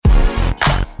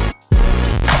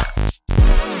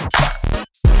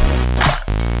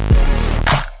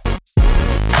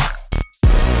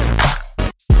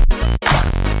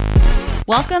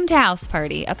Welcome to House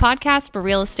Party, a podcast where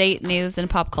real estate, news, and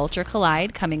pop culture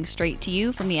collide, coming straight to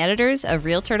you from the editors of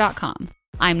Realtor.com.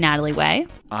 I'm Natalie Way.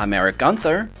 I'm Eric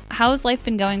Gunther. How's life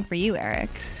been going for you, Eric?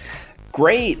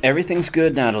 Great. Everything's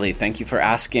good, Natalie. Thank you for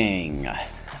asking.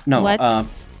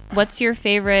 What's your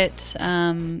favorite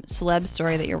celeb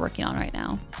story that you're working on right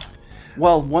now?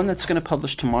 Well, one that's going to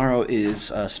publish tomorrow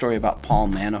is a story about Paul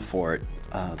Manafort.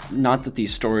 Not that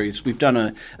these stories, we've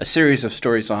done a series of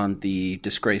stories on the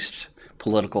disgraced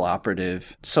political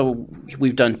operative. So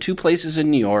we've done two places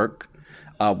in New York.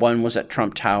 One was at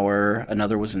Trump Tower.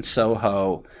 Another was in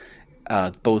Soho,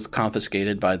 both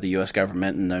confiscated by the U.S.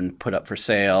 government and then put up for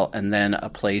sale. And then a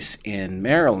place in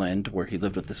Maryland where he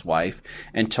lived with his wife.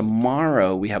 And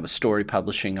tomorrow we have a story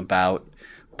publishing about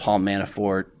Paul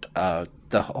Manafort,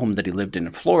 the home that he lived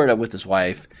in Florida with his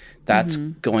wife. That's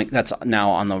now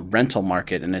on the rental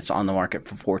market, and it's on the market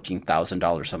for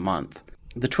 $14,000 a month.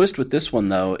 The twist with this one,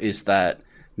 though, is that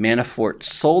Manafort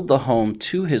sold the home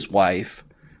to his wife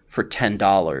for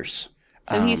 $10.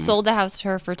 So he sold the house to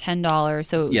her for $10,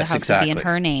 so yes, the house exactly. would be in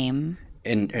her name.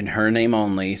 In her name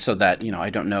only, so that, I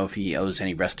don't know if he owes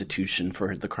any restitution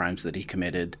for the crimes that he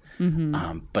committed.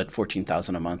 But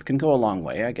 $14,000 a month can go a long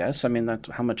way, I guess. I mean,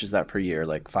 how much is that per year?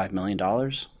 Like $5 million?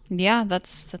 Yeah,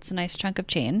 that's a nice chunk of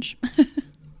change.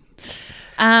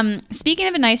 Speaking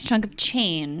of a nice chunk of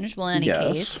change, well, in any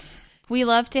case, we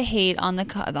love to hate on the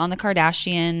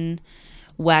Kardashian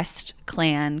West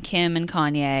clan, Kim and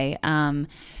Kanye,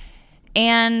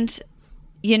 and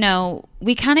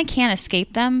we kind of can't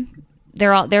escape them.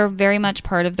 They're very much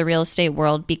part of the real estate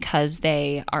world because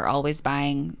they are always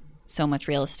buying so much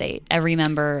real estate. Every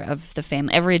member of the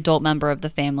family, every adult member of the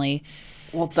family,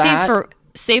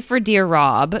 save for dear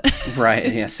Rob.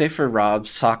 Right, yeah, save for Rob,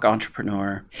 sock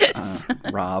entrepreneur,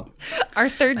 Rob. Our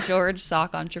third George,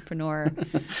 sock entrepreneur,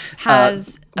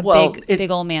 has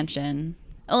big old mansion.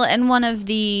 Well, and one of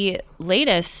the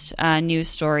latest news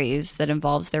stories that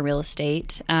involves their real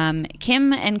estate,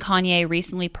 Kim and Kanye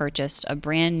recently purchased a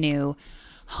brand new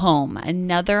home,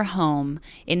 another home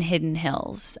in Hidden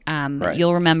Hills. Right.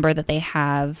 You'll remember that they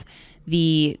have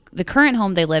the current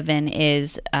home they live in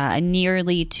is a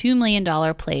nearly $2 million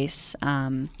place.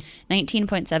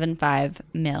 19.75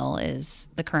 mil is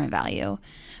the current value.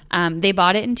 They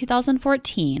bought it in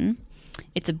 2014.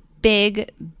 It's a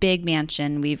big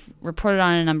mansion. We've reported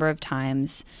on it a number of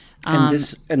times. And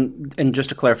just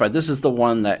to clarify, this is the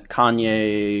one that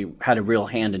Kanye had a real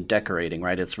hand in decorating,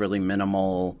 right? It's really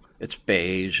minimal. It's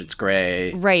beige. It's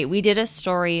gray. Right. We did a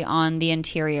story on the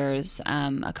interiors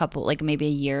maybe a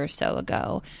year or so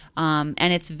ago. And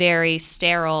it's very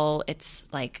sterile. It's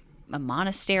like a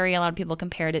monastery. A lot of people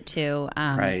compared it to.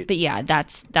 Right. But yeah,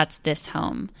 that's this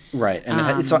home. Right.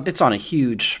 And it's on a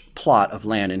huge plot of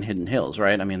land in Hidden Hills,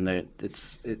 right? I mean,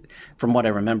 from what I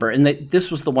remember. And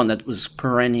this was the one that was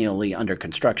perennially under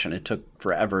construction. It took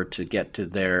forever to get to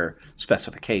their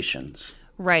specifications.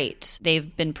 Right.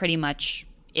 They've been pretty much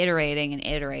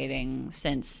iterating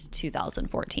since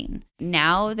 2014.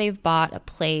 Now they've bought a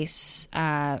place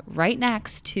right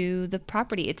next to the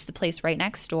property. It's the place right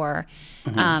next door.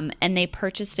 And they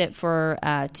purchased it for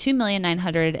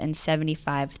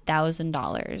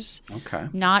 $2,975,000. Okay.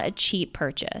 Not a cheap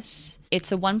purchase.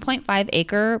 It's a 1.5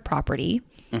 acre property,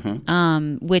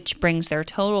 which brings their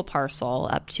total parcel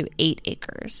up to 8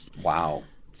 acres. Wow.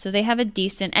 So they have a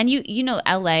decent, and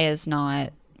LA is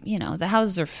not, the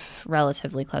houses are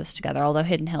relatively close together, although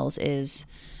Hidden Hills is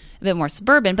a bit more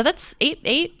suburban. But that's eight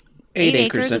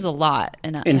acres is a lot.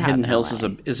 In Hidden Hills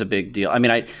is a big deal. I mean,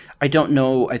 I don't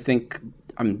know. I think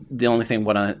the only thing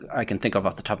I can think of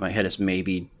off the top of my head is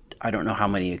maybe, I don't know how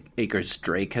many acres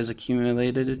Drake has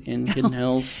accumulated in Hidden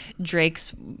Hills.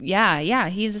 Drake's, yeah,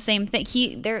 he's the same thing.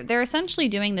 They're essentially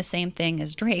doing the same thing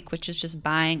as Drake, which is just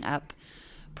buying up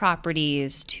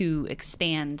properties to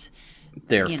expand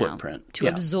their footprint, to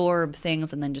absorb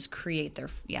things and then just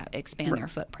expand their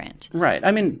footprint. Right.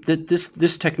 I mean,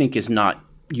 this technique is not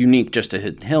unique just to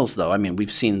Hidden Hills, though. I mean,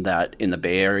 we've seen that in the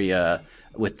Bay Area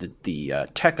with the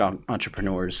tech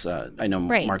entrepreneurs. I know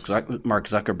Mark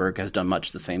Zuckerberg has done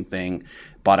much the same thing,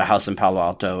 bought a house in Palo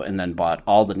Alto and then bought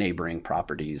all the neighboring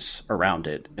properties around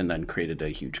it and then created a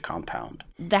huge compound.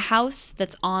 The house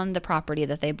that's on the property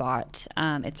that they bought,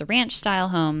 it's a ranch-style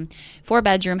home,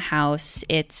 4-bedroom house.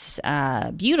 It's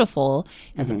beautiful.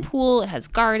 It has a pool. It has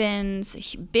gardens,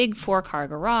 big 4-car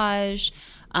garage.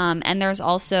 And there's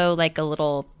also like a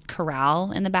little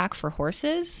corral in the back for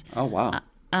horses. Oh, wow.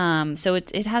 So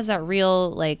it has that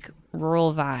real like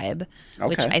rural vibe,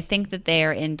 which Okay. I think that they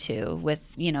are into with,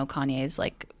 Kanye's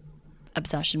like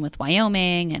obsession with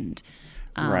Wyoming and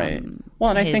Right. Well,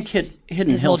 and I think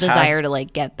Hidden his Hills whole desire to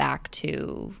like get back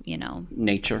to,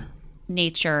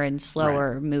 nature and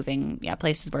slower moving,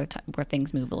 places where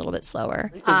things move a little bit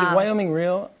slower. Is it Wyoming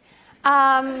real?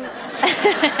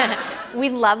 We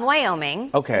love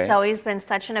Wyoming. Okay. It's always been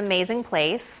such an amazing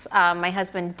place. My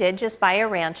husband did just buy a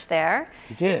ranch there.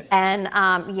 He did? And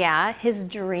his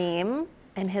dream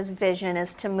and his vision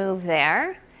is to move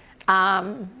there.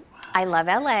 I love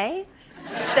LA.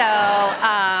 So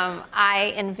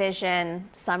I envision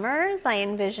summers, I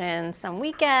envision some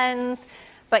weekends,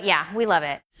 but yeah, we love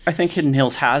it. I think Hidden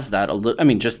Hills has that.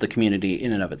 Just the community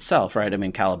in and of itself, right? I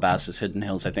mean, Calabasas, Hidden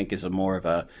Hills, I think is more of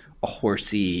a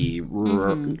horsey,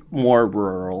 more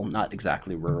rural, not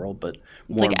exactly rural, but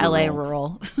more it's like rural. LA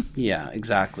rural. Yeah,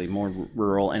 exactly. More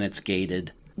rural, and it's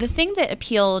gated. The thing that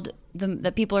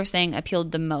that people are saying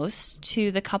appealed the most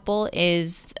to the couple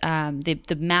is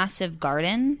the massive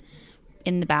garden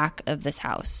in the back of this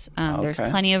house. There's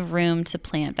plenty of room to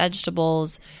plant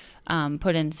vegetables,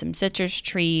 put in some citrus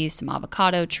trees, some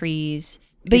avocado trees.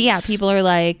 But people are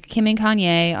like, Kim and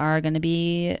Kanye are going to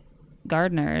be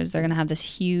gardeners. They're going to have this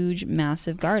huge,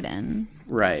 massive garden.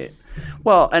 Right.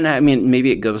 Well, and I mean,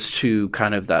 maybe it goes to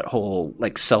kind of that whole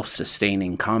like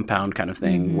self-sustaining compound kind of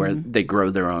thing where they grow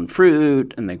their own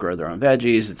fruit and they grow their own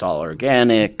veggies. It's all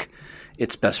organic.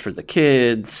 It's best for the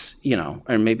kids,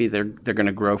 and maybe they're going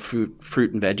to grow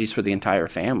fruit and veggies for the entire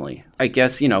family. I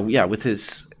guess, with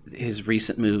his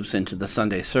recent moves into the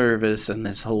Sunday service and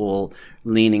this whole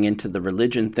leaning into the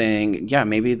religion thing,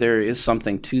 maybe there is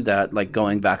something to that, like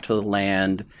going back to the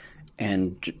land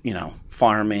and,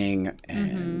 farming,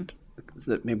 and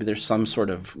that maybe there's some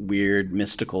sort of weird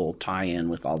mystical tie-in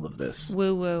with all of this.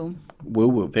 Woo-woo.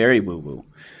 Woo-woo, very woo-woo.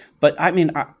 But, I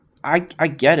mean, I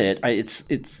get it.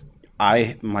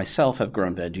 I myself have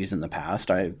grown veggies in the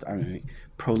past. I'm a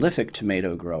prolific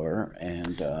tomato grower,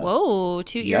 and whoa,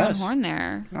 toot your own horn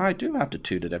there. I do have to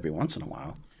toot it every once in a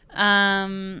while.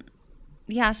 So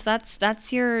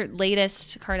that's your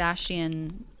latest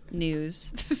Kardashian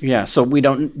news. Yeah, so we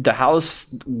don't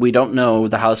know.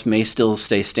 The house may still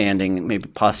stay standing, maybe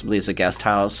possibly as a guest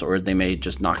house, or they may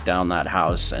just knock down that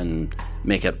house and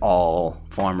make it all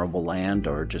farmable land,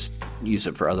 or just use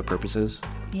it for other purposes.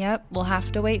 Yep, we'll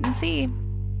have to wait and see.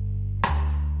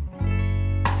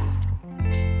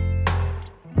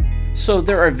 So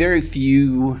there are very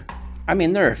few.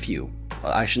 There are a few.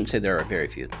 Well, I shouldn't say there are very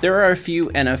few. There are a few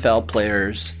NFL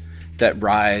players that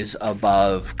rise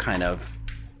above kind of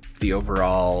the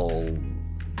overall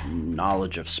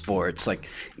knowledge of sports. Like,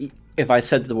 if I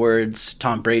said the words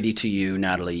Tom Brady to you,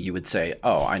 Natalie, you would say,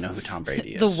 "Oh, I know who Tom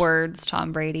Brady is." The words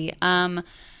Tom Brady.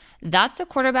 That's a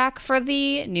quarterback for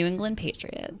the New England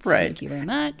Patriots. Right. Thank you very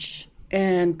much.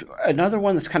 And another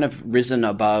one that's kind of risen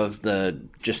above the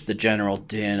general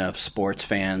din of sports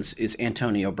fans is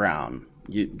Antonio Brown.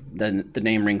 The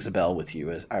name rings a bell with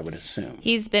you, I would assume.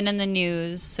 He's been in the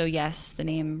news, so yes, the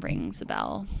name rings a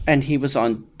bell. And he was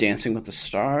on Dancing with the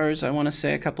Stars, I want to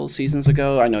say, a couple of seasons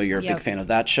ago. I know you're a big fan of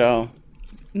that show.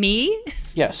 Me?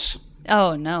 Yes.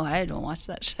 Oh, no, I don't watch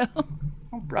that show.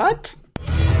 What?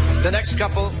 The next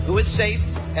couple who is safe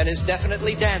and is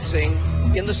definitely dancing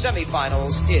in the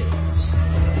semifinals is...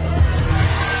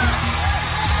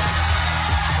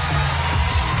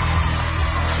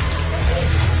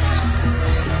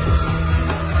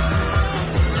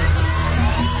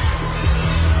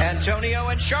 Antonio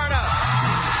and Sharna.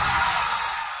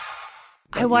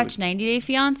 I watch 90 Day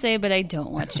Fiancé, but I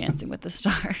don't watch Dancing with the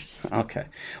Stars. Okay.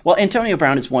 Well, Antonio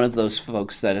Brown is one of those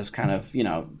folks that is kind of,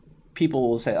 people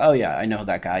will say, oh, yeah, I know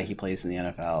that guy. He plays in the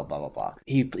NFL, blah, blah, blah.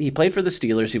 He played for the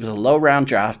Steelers. He was a low-round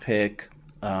draft pick,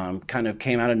 kind of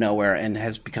came out of nowhere and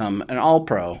has become an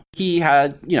all-pro. He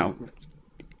had,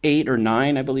 8 or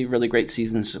 9, I believe, really great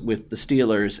seasons with the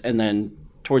Steelers. And then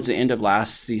towards the end of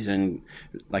last season,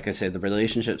 like I said, the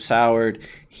relationship soured.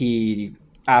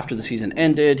 After the season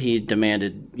ended, he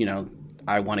demanded,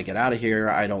 I want to get out of here.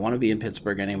 I don't want to be in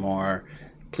Pittsburgh anymore.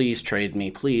 Please trade me.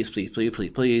 Please, please, please,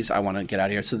 please, please. I want to get out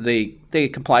of here. So they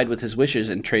complied with his wishes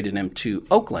and traded him to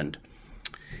Oakland.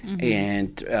 Mm-hmm.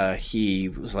 And he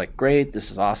was like, great,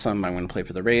 this is awesome. I want to play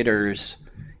for the Raiders.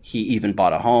 He even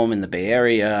bought a home in the Bay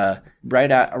Area.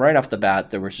 Right off the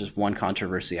bat, there was just one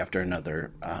controversy after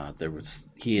another.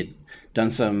 He had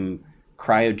done some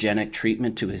cryogenic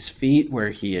treatment to his feet, where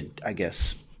he had, I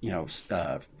guess,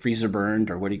 freezer burned,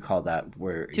 or what do you call that?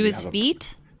 Where to his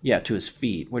feet? Yeah, to his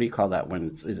feet. What do you call that?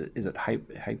 When is it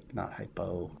not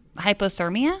hypo?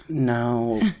 Hypothermia?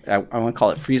 No, I want to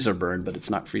call it freezer burn, but it's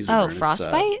not freezer burn. Oh,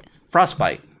 frostbite?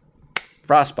 Frostbite.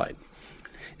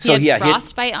 So he had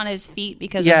frostbite on his feet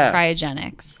because of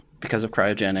cryogenics. because of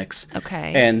cryogenics.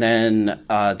 Okay. And then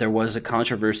there was a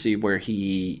controversy where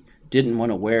he didn't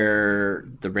want to wear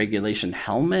the regulation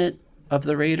helmet of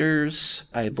the Raiders,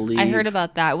 I believe. I heard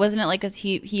about that. Wasn't it like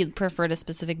he preferred a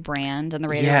specific brand, and the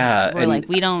Raiders were like,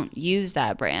 we don't use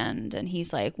that brand, and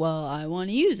he's like, well, I want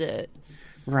to use it.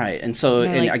 Right, and so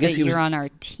and I guess you're on our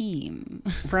team.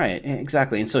 Right,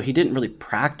 exactly, and so he didn't really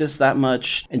practice that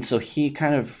much, and so he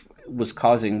kind of was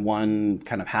causing one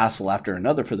kind of hassle after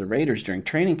another for the Raiders during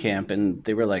training camp, and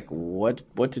they were like,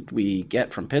 what did we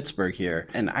get from Pittsburgh here?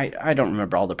 And I don't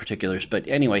remember all the particulars, but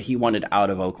anyway, he wanted out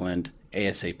of Oakland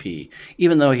ASAP,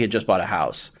 even though he had just bought a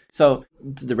house. So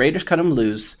the Raiders cut him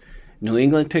loose. New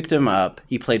England picked him up.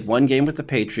 He played one game with the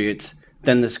Patriots.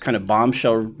 Then this kind of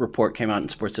bombshell report came out in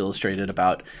Sports Illustrated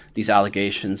about these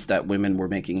allegations that women were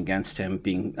making against him,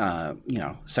 being,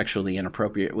 sexually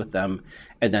inappropriate with them.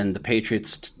 And then the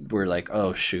Patriots were like,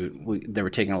 oh, shoot, they were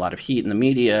taking a lot of heat in the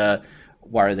media.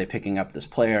 Why are they picking up this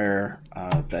player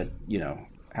that,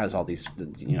 has all these,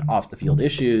 off the field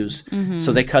issues? Mm-hmm.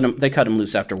 So they cut him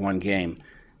loose after one game.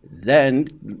 Then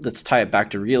let's tie it back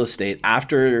to real estate.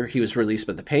 After he was released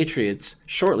by the Patriots,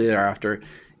 shortly thereafter,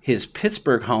 his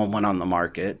Pittsburgh home went on the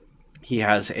market. He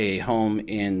has a home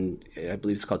in, I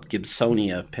believe it's called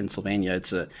Gibsonia, Pennsylvania.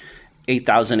 It's a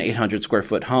 8,800 square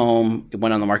foot home. It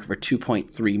went on the market for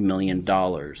 $2.3 million.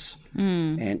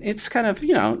 And it's kind of,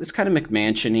 it's kind of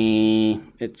McMansion-y.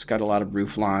 It's got a lot of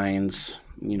roof lines.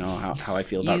 You know how I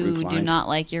feel about roof lines. You do not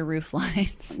like your roof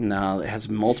lines. No, it has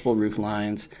multiple roof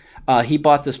lines. He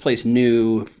bought this place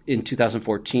new in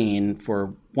 2014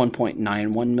 for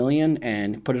 $1.91 million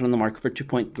and put it on the market for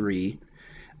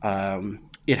 $2.3.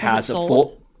 It has a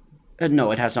full.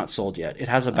 No, it has not sold yet. It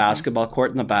has a basketball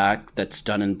court in the back that's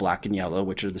done in black and yellow,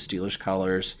 which are the Steelers'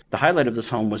 colors. The highlight of this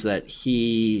home was that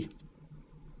he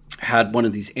had one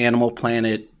of these Animal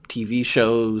Planet TV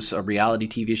shows, a reality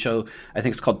TV show. I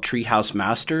think it's called Treehouse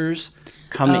Masters.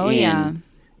 Come in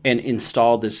and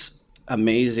install this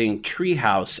amazing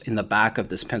treehouse in the back of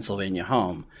this Pennsylvania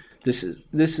home. This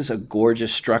is a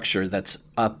gorgeous structure that's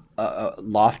up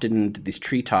lofted into these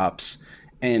treetops,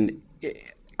 and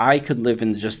I could live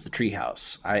in just the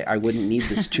treehouse. I wouldn't need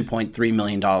this $2.3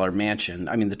 million mansion.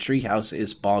 I mean, the treehouse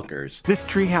is bonkers. This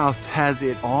treehouse has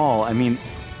it all. I mean,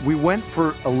 we went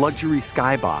for a luxury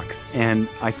skybox, and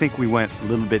I think we went a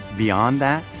little bit beyond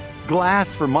that.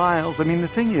 Glass for miles. I mean, the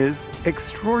thing is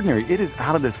extraordinary. It is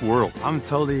out of this world. I'm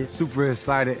totally super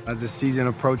excited as the season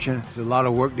approaching. There's a lot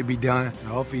of work to be done. And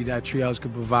hopefully that treehouse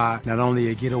could provide not only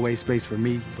a getaway space for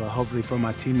me, but hopefully for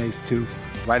my teammates too.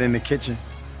 Right in the kitchen,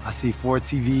 I see 4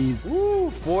 TVs. Ooh,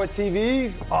 4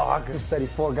 TVs? Oh, I could study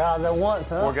 4 guys at once,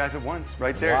 huh? 4 guys at once,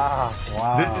 right there. Wow.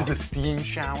 This is a steam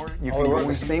shower. You can go in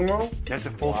the steam room? That's a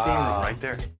full steam room right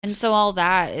there. And so all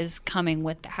that is coming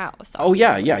with the house.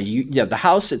 Obviously. Oh, yeah. The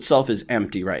house itself is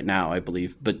empty right now, I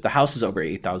believe, but the house is over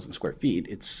 8,000 square feet.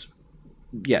 It's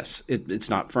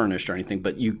not furnished or anything,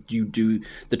 but you do,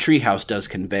 the treehouse does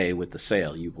convey with the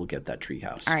sale. You will get that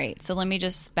treehouse. All right, so let me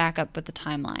just back up with the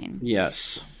timeline.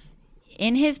 Yes.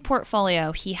 In his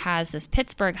portfolio, he has this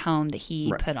Pittsburgh home that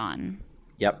he put on.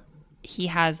 Yep. He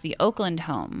has the Oakland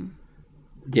home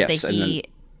that he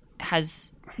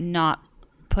has not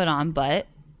put on, but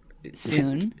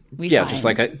soon we find.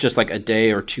 just like a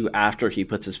day or two after he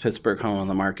puts his Pittsburgh home on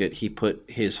the market, he put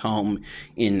his home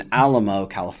in Alamo,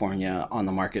 California, on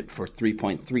the market for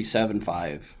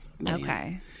 $3.375 million.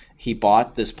 Okay. He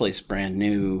bought this place brand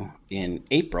new in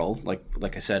April,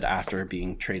 like I said, after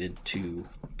being traded to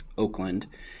Oakland.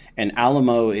 And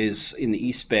Alamo is in the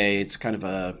East Bay. It's kind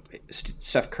of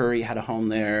Steph Curry had a home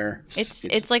there.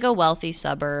 It's like a wealthy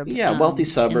suburb. Yeah, wealthy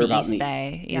suburb out in the East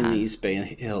Bay. Yeah. In the East Bay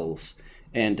Hills.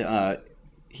 And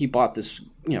he bought this,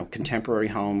 contemporary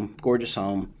home, gorgeous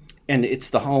home. And it's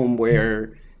the home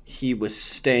where he was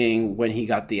staying when he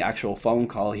got the actual phone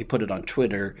call. He put it on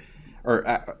Twitter,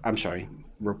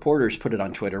 reporters put it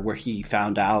on Twitter, where he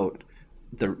found out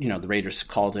the Raiders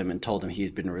called him and told him he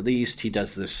had been released. He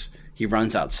does this. He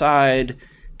runs outside,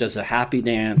 does a happy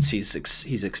dance. He's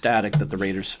ecstatic that the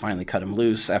Raiders finally cut him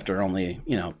loose after only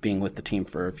being with the team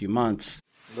for a few months.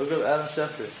 Look at Adam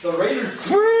Schefter. The Raiders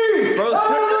free! Bro,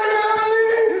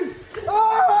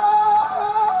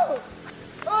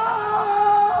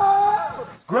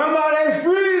 Grandma, they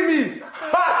freed me!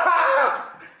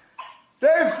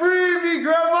 They freed me,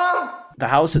 Grandma! The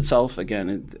house itself,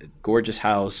 again, gorgeous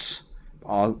house.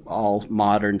 All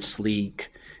modern,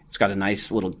 sleek. It's got a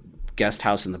nice little guest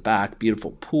house in the back,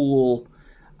 beautiful pool.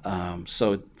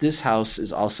 So this house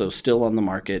is also still on the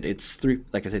market. It's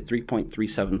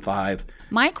 $3.375.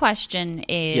 My question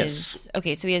is, yes.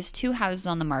 Okay, so he has 2 houses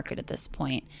on the market at this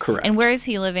point. Correct. And where is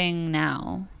he living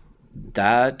now?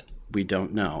 That We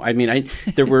don't know. I mean,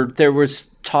 there was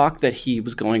talk that he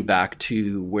was going back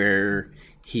to where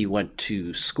he went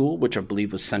to school, which I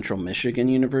believe was Central Michigan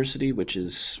University, which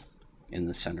is in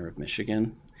the center of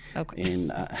Michigan. Okay.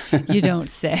 You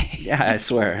don't say. Yeah, I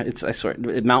swear. I swear.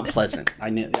 Mount Pleasant. I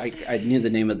knew the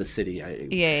name of the city.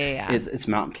 Yeah. It's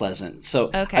Mount Pleasant.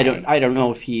 So okay. I don't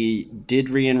know if he did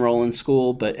re-enroll in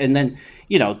school, and then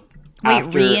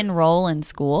re-enroll in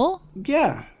school?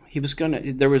 Yeah.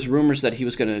 There was rumors that he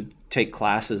was gonna take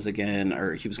classes again,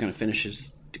 or he was gonna finish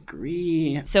his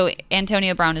degree. So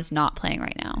Antonio Brown is not playing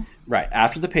right now. Right.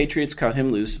 After the Patriots cut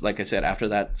him loose, like I said, after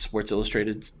that Sports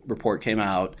Illustrated report came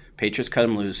out, Patriots cut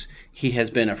him loose. He has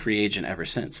been a free agent ever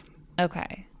since.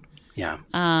 Okay. Yeah.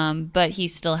 But he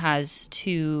still has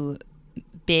 2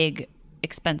 big,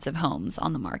 expensive homes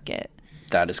on the market.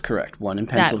 That is correct. One in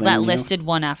Pennsylvania. That listed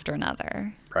one after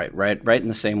another. Right in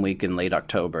the same week in late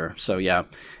October. So, yeah,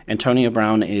 Antonio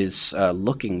Brown is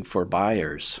looking for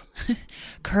buyers.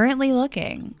 Currently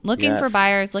looking Yes. for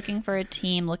buyers, looking for a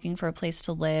team, looking for a place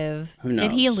to live. Who knows?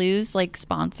 Did he lose, like,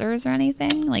 sponsors or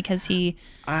anything? Like, has he...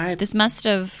 This must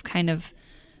have kind of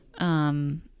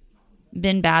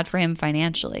been bad for him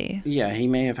financially. Yeah, he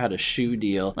may have had a shoe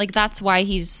deal. Like, that's why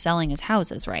he's selling his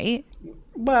houses, right?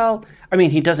 Well, I mean,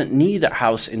 he doesn't need a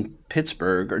house in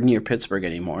Pittsburgh or near Pittsburgh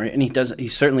anymore, and he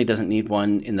certainly doesn't need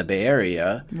one in the Bay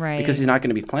Area, right? Because he's not going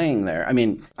to be playing there. I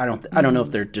mean, I don't know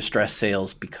if they're distressed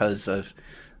sales because of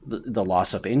the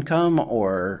loss of income,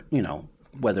 or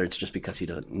whether it's just because he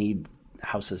doesn't need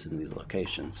houses in these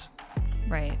locations.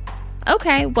 Right.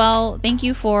 Okay, well, thank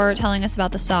you for telling us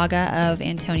about the saga of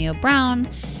Antonio Brown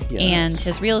and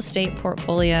his real estate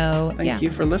portfolio. Thank you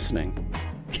for listening.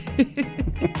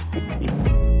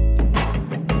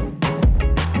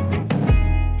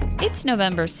 It's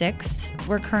November 6th.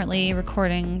 We're currently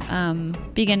recording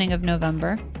beginning of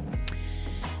November.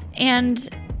 And,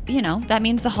 that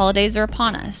means the holidays are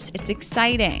upon us. It's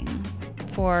exciting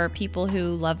for people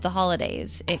who love the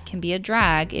holidays. It can be a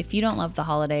drag if you don't love the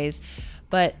holidays,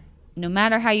 but no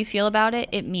matter how you feel about it,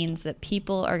 it means that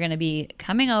people are going to be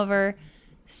coming over,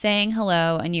 saying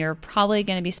hello, and you're probably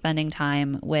going to be spending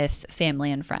time with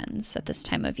family and friends at this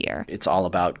time of year. It's all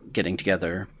about getting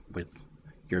together with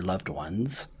your loved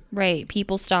ones. Right,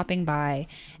 people stopping by.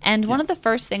 And one of the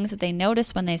first things that they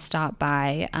notice when they stop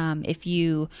by, if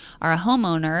you are a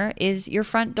homeowner, is your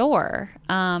front door.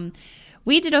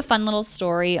 We did a fun little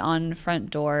story on front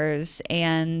doors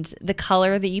and the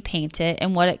color that you paint it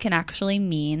and what it can actually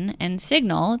mean and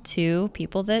signal to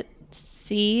people that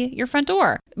see your front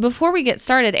door. Before we get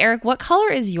started, Eric, what color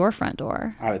is your front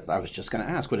door? I was just going to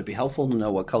ask, would it be helpful to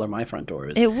know what color my front door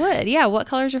is? It would, yeah. What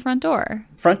color is your front door?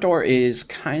 Front door is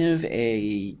kind of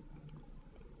a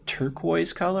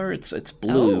turquoise color. It's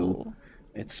blue. Oh,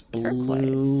 it's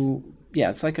blue. turquoise. Yeah,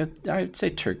 it's like I'd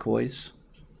say turquoise.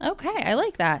 Okay, I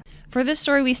like that. For this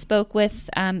story, we spoke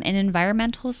with an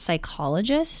environmental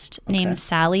psychologist named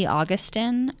Sally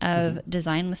Augustin of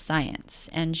Design with Science,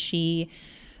 and she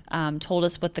told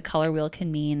us what the color wheel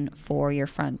can mean for your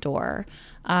front door.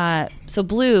 So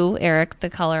blue, Eric, the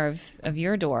color of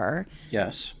your door,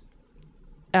 yes,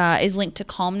 is linked to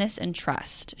calmness and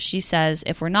trust. She says,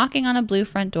 if we're knocking on a blue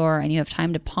front door and you have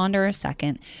time to ponder a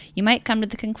second, you might come to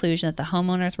the conclusion that the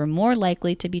homeowners were more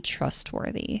likely to be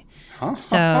trustworthy.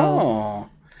 So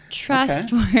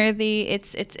trustworthy,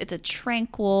 it's a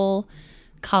tranquil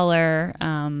color.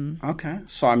 Okay,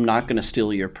 so I'm not going to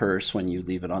steal your purse when you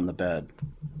leave it on the bed.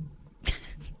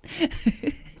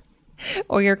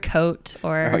 Or your coat,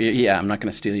 or I'm not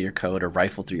going to steal your coat or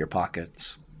rifle through your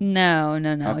pockets. No.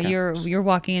 Okay. You're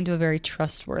walking into a very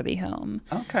trustworthy home.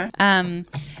 Okay.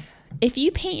 If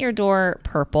you paint your door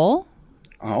purple,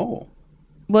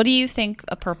 what do you think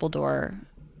a purple door?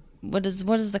 What is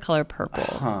the color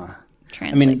purple?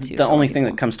 Translate to the only thing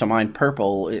that comes to mind,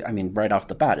 purple. I mean, right off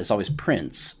the bat, is always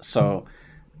Prince. So.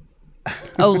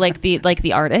 like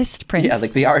the artist Prince. Yeah,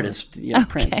 like the artist. Yeah,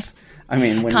 okay. Prince. I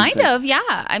mean, yeah.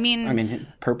 I mean,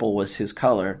 purple was his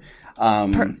color.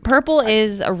 Purple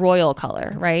is a royal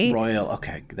color, right? Royal.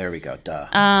 Okay, there we go.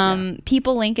 Duh.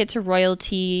 People link it to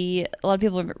royalty. A lot of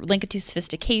people link it to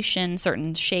sophistication,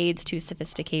 certain shades to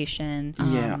sophistication.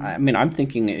 I mean, I'm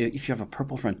thinking if you have a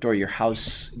purple front door, your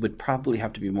house would probably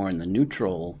have to be more in the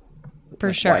neutral.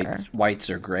 For sure. Whites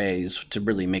or grays to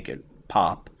really make it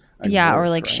pop. Yeah, or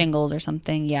like shingles or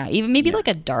something. Yeah, even maybe like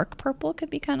a dark purple could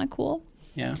be kind of cool.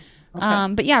 Yeah.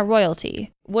 Okay. But yeah,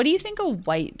 royalty. What do you think a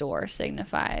white door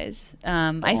signifies?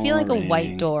 I feel like a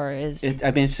white door is.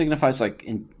 It signifies like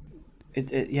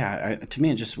to me,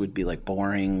 it just would be like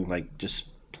boring, like just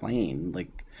plain. Like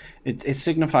it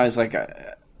signifies like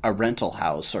a rental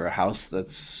house or a house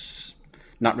that's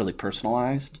not really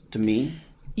personalized to me.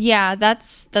 Yeah,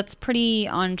 that's pretty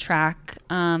on track.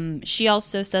 She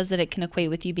also says that it can equate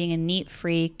with you being a neat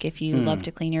freak. If you love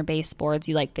to clean your baseboards,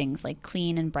 you like things like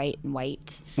clean and bright and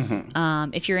white.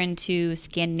 If you're into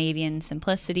Scandinavian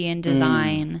simplicity and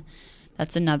design,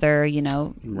 that's another,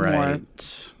 more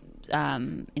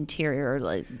interior,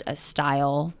 like a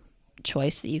style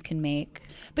choice that you can make.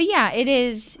 But yeah, it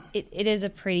is a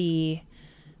pretty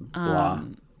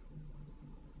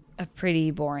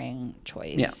boring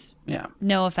choice. Yeah.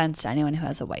 No offense to anyone who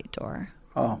has a white door.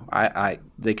 Oh,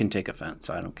 they can take offense.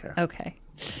 I don't care. Okay.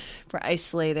 We're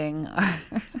isolating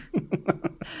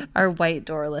our white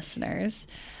door listeners.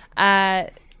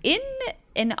 In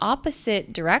an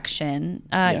opposite direction,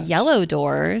 Yes. yellow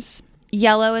doors.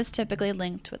 Yellow is typically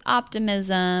linked with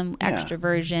optimism,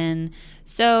 extroversion.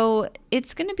 So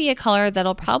it's going to be a color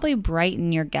that'll probably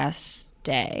brighten your guest's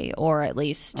day, or at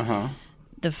least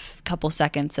the couple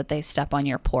seconds that they step on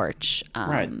your porch.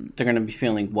 Right. They're going to be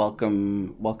feeling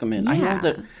welcome in.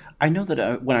 Yeah. I know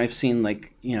that when I've seen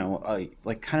like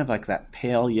kind of like that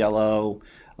pale yellow,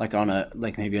 like on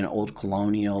maybe an old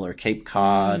Colonial or Cape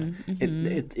Cod,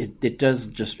 it does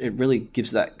just, it really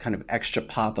gives that kind of extra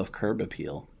pop of curb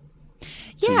appeal.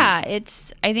 Yeah,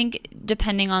 I think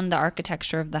depending on the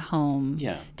architecture of the home,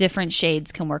 different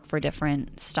shades can work for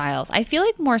different styles. I feel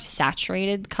like more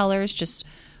saturated colors just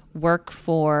work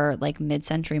for like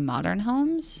mid-century modern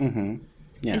homes.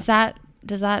 Yeah.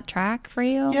 Does that track for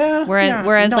you? Yeah.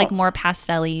 Whereas like more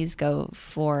pastelles go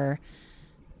for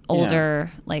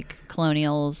older like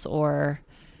Colonials or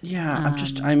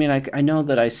I know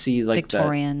that I see like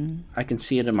Victorian. I can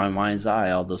see it in my mind's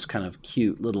eye, all those kind of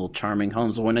cute little charming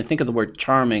homes. When I think of the word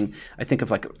charming, I think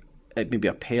of like maybe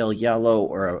a pale yellow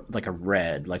or like a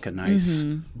red, like a nice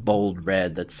bold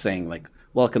red that's saying like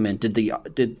welcome in. Did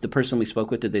the person we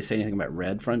spoke with, did they say anything about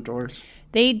red front doors?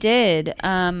 They did.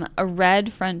 A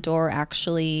red front door,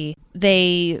 actually,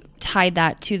 they tied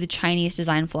that to the Chinese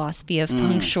design philosophy of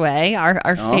feng shui,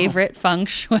 our favorite feng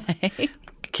shui.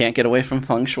 Can't get away from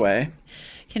feng shui.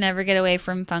 Can never get away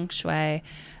from feng shui.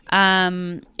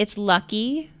 It's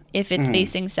lucky if it's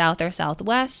facing south or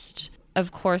southwest.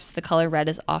 Of course, the color red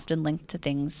is often linked to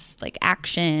things like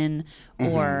action,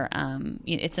 or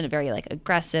it's in a very like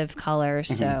aggressive color.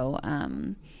 So,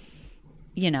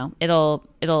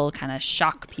 it'll kind of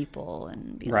shock people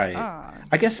and be like, oh,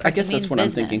 I guess that's what business. I'm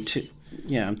thinking too.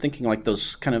 Yeah, I'm thinking like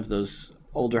those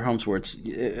older homes where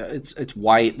it's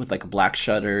white with like black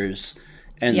shutters.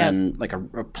 And then like a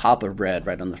pop of red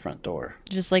right on the front door.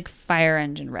 Just like fire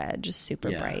engine red, just super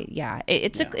bright. Yeah,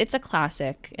 it's a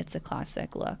classic. It's a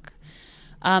classic look.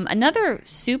 Another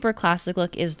super classic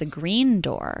look is the green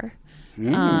door.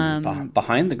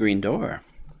 Behind the green door.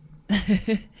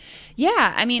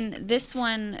 Yeah, I mean, this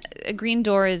one, a green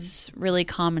door is really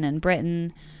common in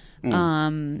Britain.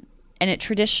 And it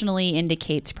traditionally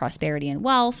indicates prosperity and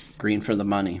wealth. Green for the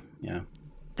money, yeah.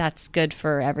 That's good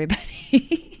for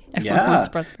everybody. Everyone wants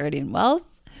prosperity and wealth.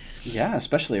 Yeah,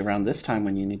 especially around this time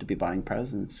when you need to be buying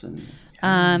presents and.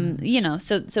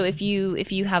 So if you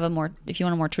want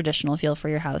a more traditional feel for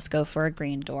your house, go for a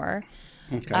green door.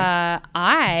 Okay.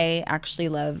 I actually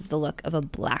love the look of a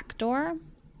black door.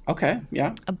 Okay.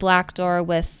 Yeah. A black door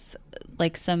with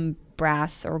like some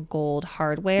brass or gold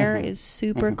hardware is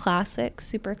super classic,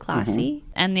 super classy.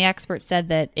 And the expert said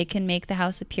that it can make the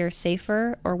house appear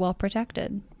safer or well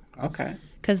protected. Okay.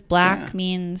 Because black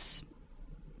means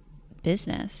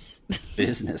business.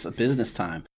 A business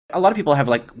time. A lot of people have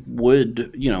like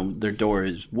wood, their door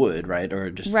is wood, right? Or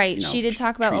just right. She did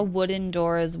talk about a wooden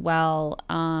door as well.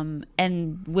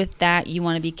 And with that, you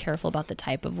want to be careful about the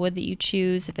type of wood that you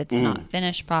choose. If it's not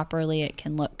finished properly, it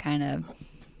can look kind of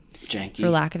janky, for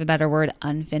lack of a better word,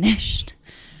 unfinished.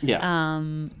 Yeah.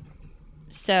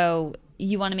 So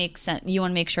you want to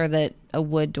make sure that a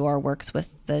wood door works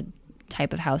with the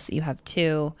type of house that you have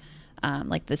too,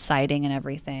 like the siding and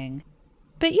everything.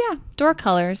 But yeah, door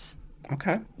colors.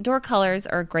 Okay. Door colors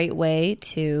are a great way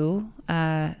to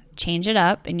change it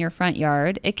up in your front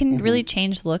yard. It can really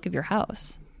change the look of your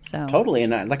house. So totally,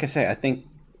 and like I say, I think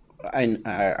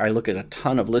I look at a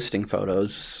ton of listing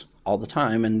photos all the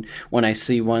time, and when I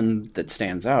see one that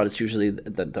stands out, it's usually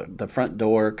the front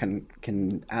door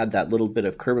can add that little bit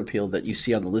of curb appeal that you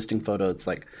see on the listing photo. It's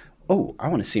like, oh, I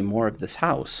want to see more of this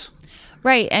house.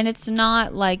 Right, and it's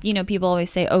not like, people always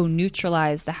say, oh,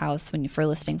 neutralize the house for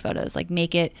listing photos. Like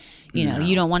make it,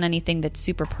 you don't want anything that's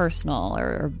super personal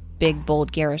or big,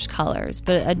 bold, garish colors.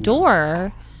 But a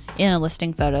door in a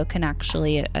listing photo can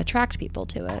actually attract people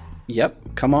to it.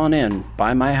 Yep, come on in,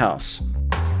 buy my house.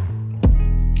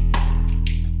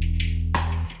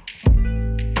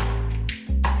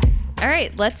 All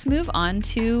right, let's move on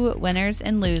to winners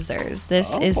and losers.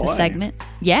 This is the segment.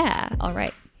 Yeah, all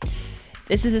right.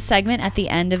 This is the segment at the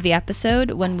end of the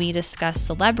episode when we discuss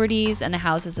celebrities and the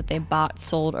houses that they bought,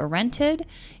 sold, or rented.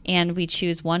 And we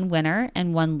choose one winner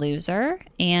and one loser.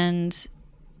 And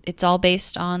it's all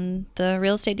based on the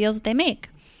real estate deals that they make.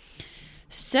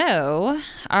 So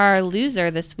our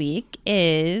loser this week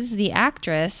is the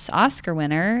actress, Oscar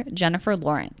winner, Jennifer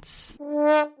Lawrence.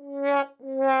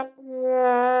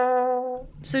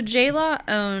 So J-Law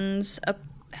owns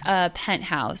a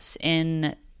penthouse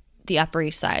in the Upper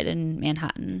East Side in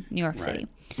Manhattan, New York City.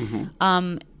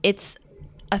 Mm-hmm. It's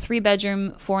a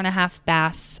 3-bedroom, 4.5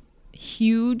 bath,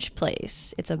 huge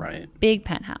place. It's a big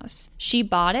penthouse. She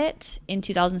bought it in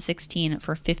 2016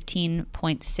 for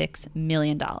 $15.6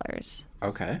 million.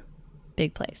 Okay.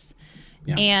 Big place.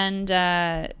 Yeah.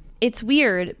 And it's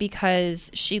weird because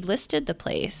she listed the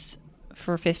place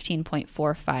for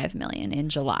 $15.45 million in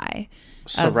July.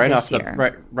 So right off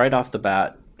the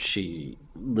bat, she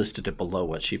listed it below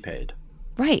what she paid.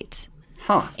 Right.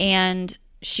 Huh. And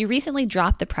she recently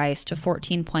dropped the price to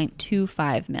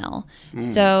 $14.25 million.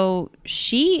 So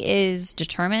she is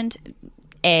determined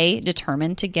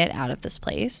to get out of this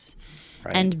place,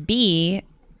 and B,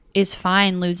 is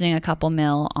fine losing a couple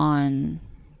mil on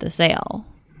the sale.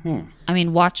 I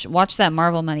mean, watch that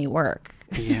Marvel money work.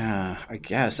 Yeah, I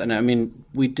guess. And I mean,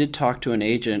 we did talk to an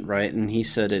agent, right? And he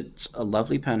said it's a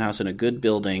lovely penthouse in a good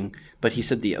building, but he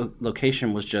said the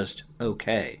location was just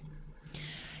okay.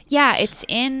 Yeah, it's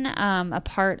in a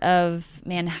part of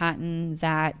Manhattan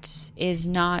that is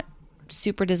not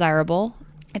super desirable.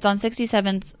 It's on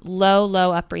 67th,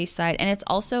 low Upper East Side, and it's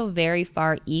also very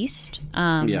far east.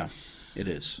 Yeah, it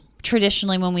is.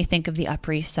 Traditionally, when we think of the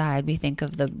Upper East Side, we think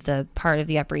of the part of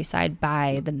the Upper East Side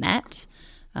by the Met,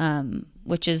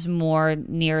 which is more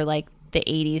near like the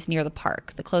 80s, near the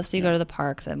park. The closer you go to the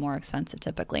park, the more expensive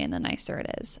typically, and the nicer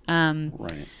it is.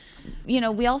 Right. You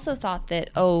know, we also thought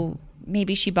that,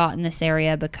 maybe she bought in this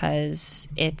area because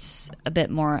it's a bit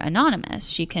more anonymous.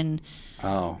 She can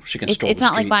stroll it's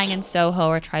not like buying in Soho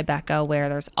or Tribeca where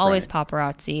there's always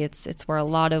paparazzi. It's where a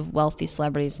lot of wealthy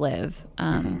celebrities live.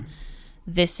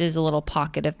 This is a little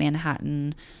pocket of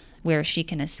Manhattan where she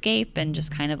can escape and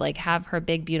just kind of like have her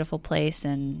big, beautiful place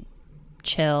and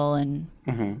chill and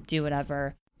do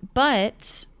whatever.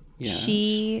 But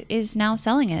she is now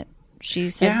selling it.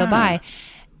 She said bye-bye.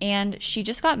 And she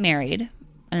just got married.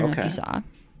 I don't know if you saw.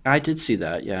 I did see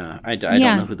that, yeah. I don't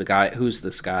know who's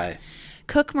this guy.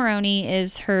 Cook Maroney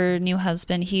is her new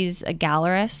husband. He's a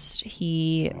gallerist.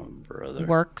 He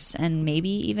works and maybe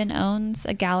even owns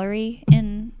a gallery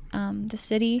in the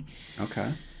city.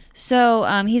 Okay. So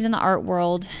he's in the art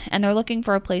world, and they're looking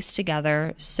for a place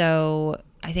together. So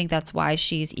I think that's why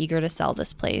she's eager to sell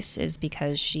this place, is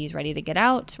because she's ready to get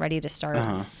out, ready to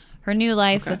start her new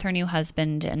life with her new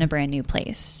husband in a brand new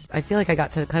place. I feel like I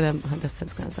got to this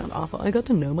is going to sound awful, I got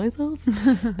to know myself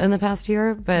in the past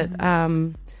year, but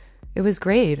it was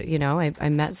great. You know, I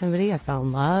met somebody, I fell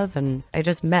in love, and I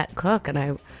just met Cook,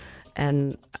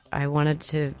 and I wanted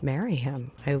to marry him.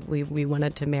 We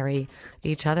wanted to marry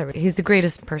each other. He's the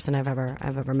greatest person I've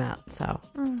ever met, so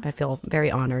I feel very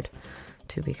honored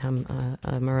to become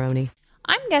a Maroney.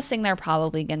 I'm guessing they're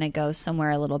probably going to go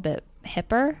somewhere a little bit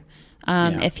hipper.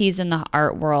 If he's in the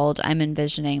art world, I'm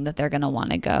envisioning that they're going to want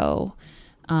to go,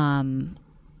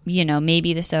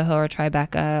 maybe to Soho or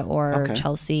Tribeca or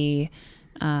Chelsea.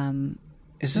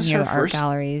 Is this near her the art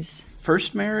galleries?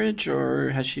 First marriage, or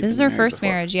has she? This is her first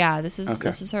marriage. Yeah, this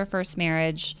is her first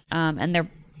marriage, and they're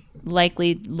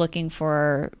likely looking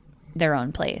for their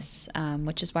own place,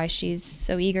 which is why she's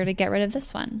so eager to get rid of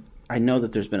this one. I know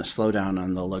that there's been a slowdown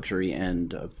on the luxury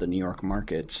end of the New York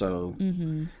market, so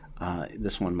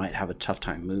this one might have a tough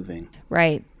time moving.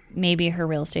 Right. Maybe her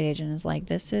real estate agent is like,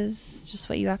 this is just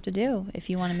what you have to do if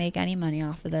you want to make any money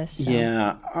off of this. So.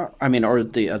 Yeah. I mean, or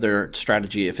the other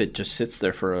strategy, if it just sits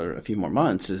there for a few more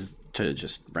months, is to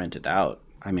just rent it out.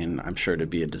 I mean, I'm sure it'd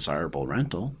be a desirable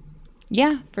rental.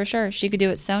 Yeah, for sure. She could do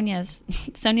what Sonia's.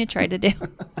 Sonia tried to do.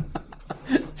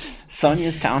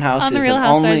 Sonia's townhouse on the Real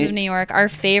Housewives of New York. Our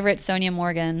favorite Sonia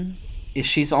Morgan.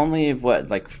 She's only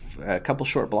a couple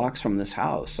short blocks from this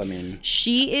house. I mean,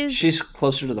 she's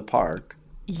closer to the park.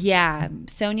 Yeah,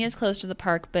 Sonia's close to the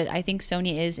park, but I think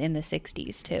Sonia is in the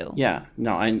 60s too. Yeah,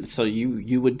 no, so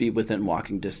you would be within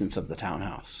walking distance of the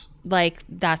townhouse. Like,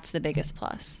 that's the biggest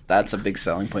plus. That's a big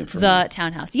selling point for me. The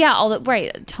townhouse. Yeah,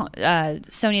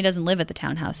 Sonia doesn't live at the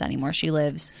townhouse anymore. She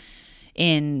lives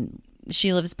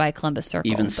by Columbus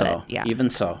Circle. Even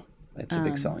so. It's a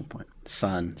big selling point.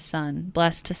 Son.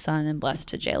 Blessed to Son and blessed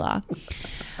to J-Law.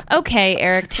 Okay,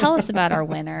 Eric, tell us about our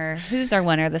winner. Who's our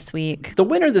winner this week? The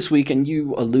winner this week, and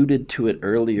you alluded to it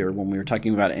earlier when we were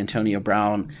talking about Antonio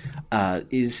Brown,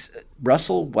 is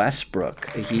Russell Westbrook.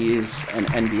 He is an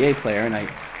NBA player, and I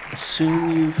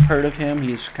assume you've heard of him.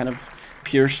 He's kind of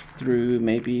pierced through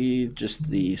maybe just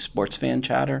the sports fan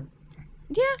chatter.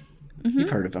 Yeah. Mm-hmm. You've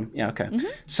heard of him. Yeah, okay. Mm-hmm.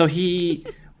 So he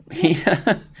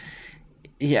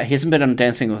hasn't been on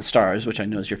Dancing with the Stars, which I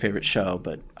know is your favorite show,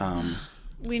 but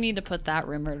we need to put that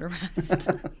rumor to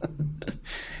rest.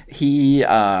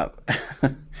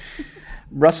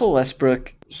 Russell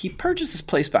Westbrook, he purchased this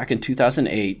place back in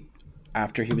 2008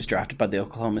 after he was drafted by the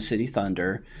Oklahoma City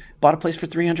Thunder. Bought a place for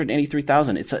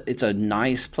 $383,000. It's a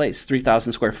nice place,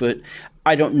 3,000 square foot.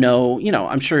 I don't know,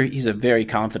 I'm sure he's a very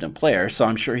confident player, so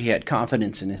I'm sure he had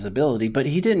confidence in his ability, but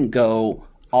he didn't go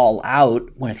all out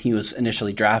when he was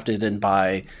initially drafted and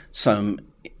buy some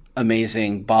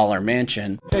amazing baller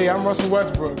mansion. Hey, I'm Russell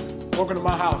Westbrook. Welcome to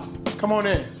my house. Come on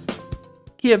in.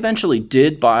 He eventually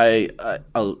did buy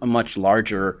a much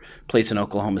larger place in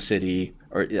Oklahoma City,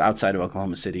 or outside of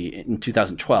Oklahoma City, in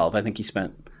 2012. I think he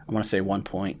spent, I want to say,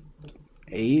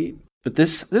 1.8. But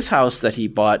this house that he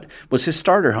bought was his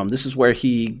starter home. This is where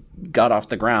he got off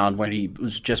the ground when he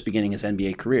was just beginning his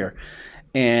NBA career.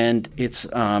 And it's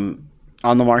on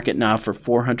the market now for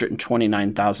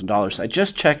 $429,000. I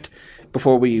just checked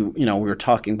before we were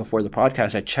talking before the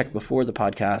podcast. I checked before the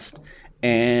podcast,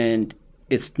 and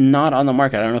it's not on the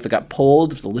market. I don't know if it got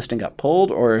pulled, if the listing got pulled,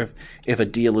 or if a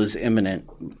deal is imminent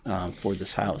for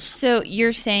this house. So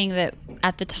you're saying that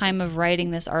at the time of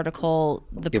writing this article,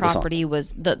 the property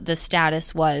was the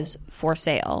status was for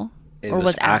sale, or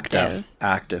was active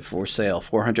for sale,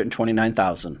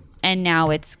 $429,000, and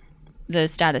now the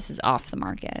status is off the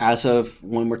market. As of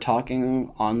when we're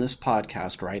talking on this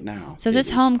podcast right now. So this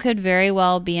home could very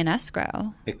well be an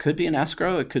escrow. It could be an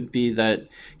escrow. It could be that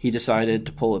he decided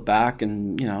to pull it back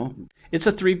and, it's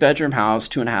a 3-bedroom house,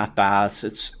 2.5 baths.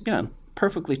 It's,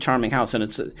 perfectly charming house. And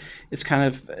it's kind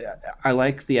of, I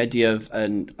like the idea of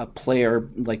a player,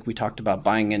 like we talked about,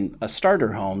 buying a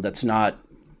starter home that's not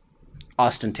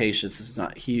ostentatious. It's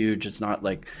not huge. It's not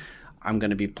like, I'm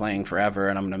going to be playing forever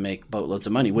and I'm going to make boatloads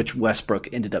of money, which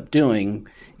Westbrook ended up doing.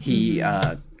 He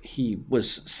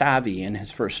was savvy in his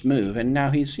first move, and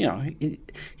now he's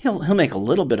he'll make a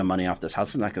little bit of money off this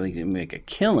house. He's not going to make a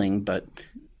killing, but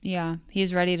yeah,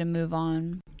 he's ready to move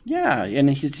on. Yeah,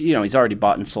 and he's already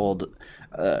bought and sold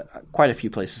quite a few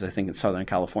places. I think in Southern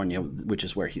California, which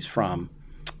is where he's from.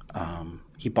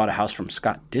 He bought a house from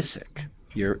Scott Disick,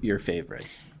 your favorite.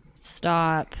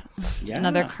 Stop. Yeah.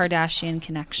 Another Kardashian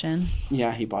connection.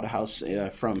 Yeah, he bought a house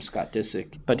from Scott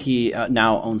Disick. But he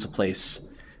now owns a place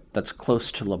that's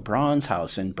close to LeBron's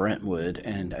house in Brentwood,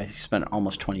 and he spent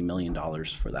almost $20 million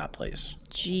for that place.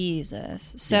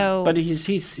 Jesus. So, yeah. But he's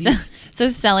so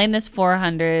selling this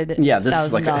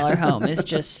 $400,000 home is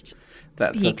just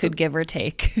he could give or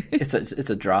take. It's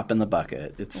a drop in the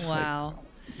bucket. It's wow.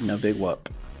 Like, no big whoop.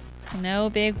 No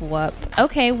big whoop.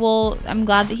 Okay, well, I'm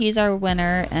glad that he's our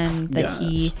winner and that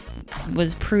he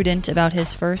was prudent about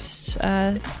his first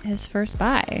buy. His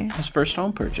first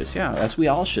home purchase, yeah, as we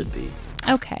all should be.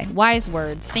 Okay, wise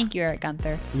words. Thank you, Eric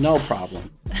Gunther. No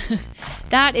problem.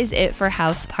 That is it for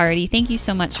House Party. Thank you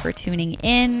so much for tuning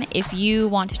in. If you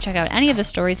want to check out any of the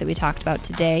stories that we talked about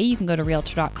today, you can go to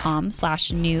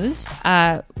realtor.com/news.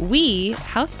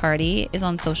 House Party, is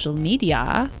on social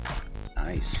media.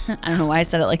 Nice. I don't know why I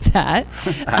said it like that.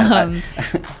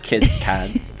 Kid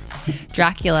Cad.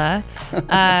 Dracula.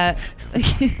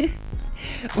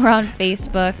 We're on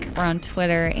Facebook, we're on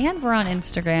Twitter, and we're on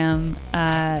Instagram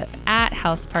at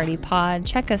House Party Pod.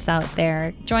 Check us out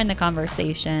there. Join the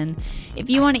conversation. If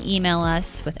you want to email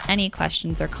us with any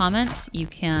questions or comments, you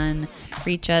can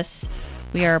reach us.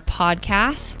 We are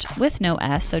podcast with no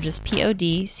S, so just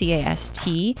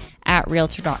PODCAST at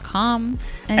realtor.com.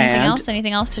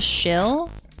 Anything else to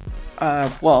shill?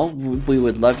 Well, we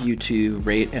would love you to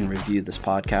rate and review this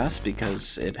podcast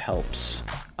because it helps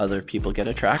other people get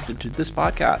attracted to this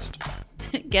podcast.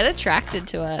 Get attracted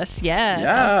to us. Yes.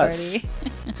 House Party.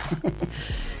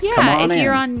 Yeah, if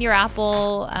you're on your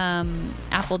Apple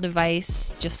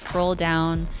device, just scroll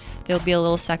down. There'll be a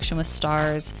little section with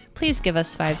stars. Please give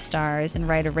us 5 stars and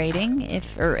write a rating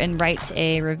and write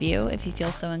a review if you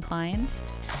feel so inclined.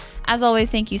 As always,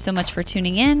 thank you so much for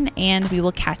tuning in, and we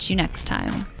will catch you next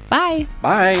time. Bye.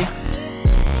 Bye.